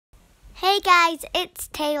Hey guys, it's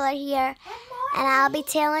Taylor here, and I'll be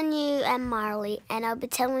telling you, and Marley, and I'll be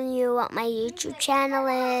telling you what my YouTube channel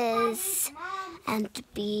is, and to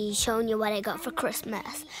be showing you what I got for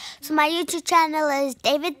Christmas. So my YouTube channel is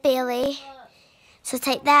David Baillie, so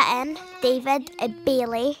type that in, David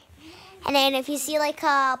Baillie, and then if you see like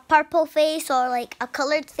a purple face or like a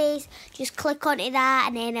coloured face, just click onto that,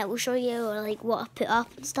 and then it will show you like what I put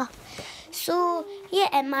up and stuff. So yeah,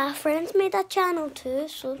 and my friends made a channel too,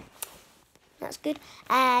 so that's good.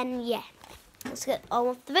 And yeah, let's get on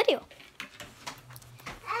with the video.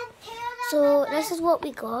 So this is what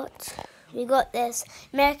we got. We got this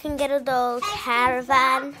American Girl doll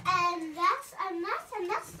caravan.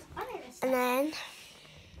 And then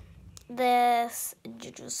this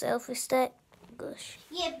Juju selfie stick. Gosh.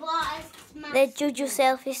 Yeah, but the Juju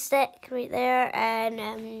selfie stick right there. And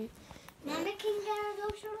American Girl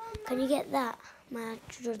doll. can you get that? My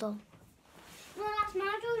Juju doll. No, that's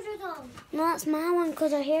my Juju doll. No, that's my one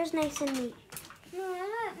because her hair's nice and neat. No,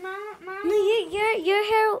 my. No,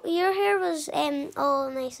 your hair was all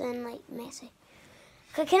nice and like messy.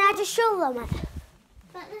 Can I just show them it?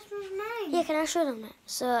 But this was mine. Yeah, can I show them it?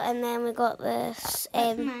 So and then we got this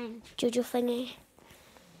Juju thingy.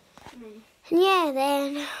 Mine. And yeah,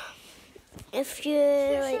 then if you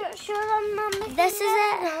like, Show them American this is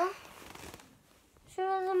it. Girl.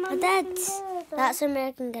 Show them But American Girl. that's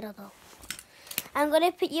American Girl doll. I'm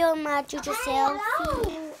gonna put you on my Juju selfie.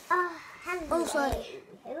 Hello. Oh, sorry.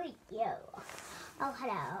 Who are you? Oh,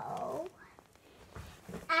 hello.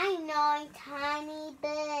 I know, tiny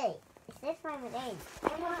bit. Is this my name?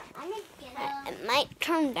 I'm gonna get a... It might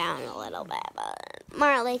turn down a little bit, but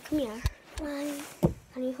Marley, come here.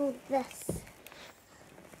 Can you hold this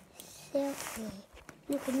selfie?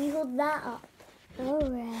 No, can you hold that up?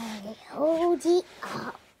 Alright, hold it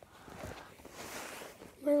up.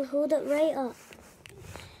 We'll hold it right up.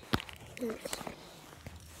 Right,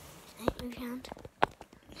 move your hand.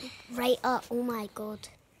 Right up. Oh my god.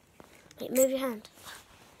 Right, move your hand.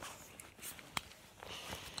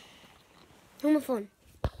 Hold my phone.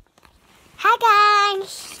 Hi guys.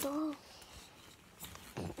 Stop.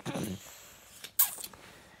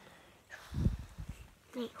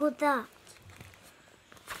 Right, hold that.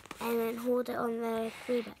 And then hold it on the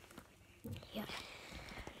free bit. Yeah.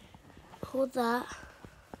 Hold that.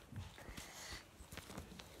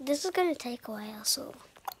 This is going to take a while, so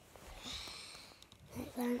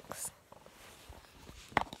right, thanks.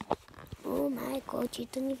 Oh my god, you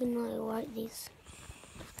don't even know how to work these.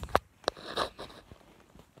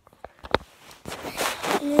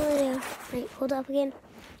 Nearly there. Right, hold up again.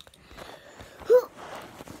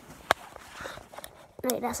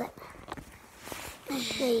 Right, that's it.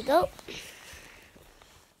 There you go.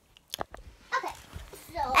 Okay,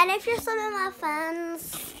 so... And if you're some of my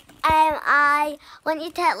fans, I want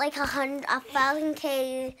you to hit like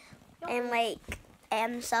 1,000K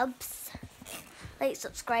and subs, like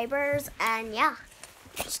subscribers, and yeah,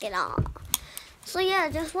 just get on. So yeah,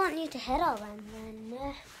 I just want you to hit all them, and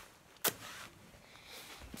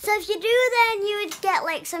so if you do, then you would get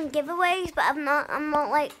like some giveaways, but I'm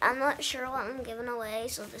not sure what I'm giving away.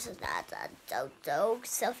 So this is that dog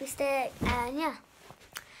selfie stick, and yeah,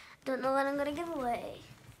 don't know what I'm gonna give away.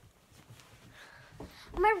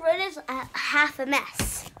 My room is half a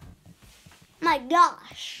mess. My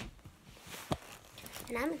gosh.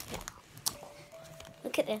 And I'm in hell.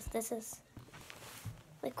 Look at this. This is.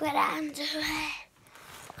 Look what I'm doing.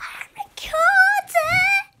 I'm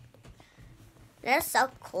recording. That's so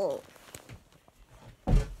cool.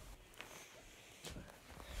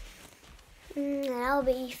 And I'll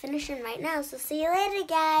be finishing right now. So see you later,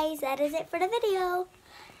 guys. That is it for the video.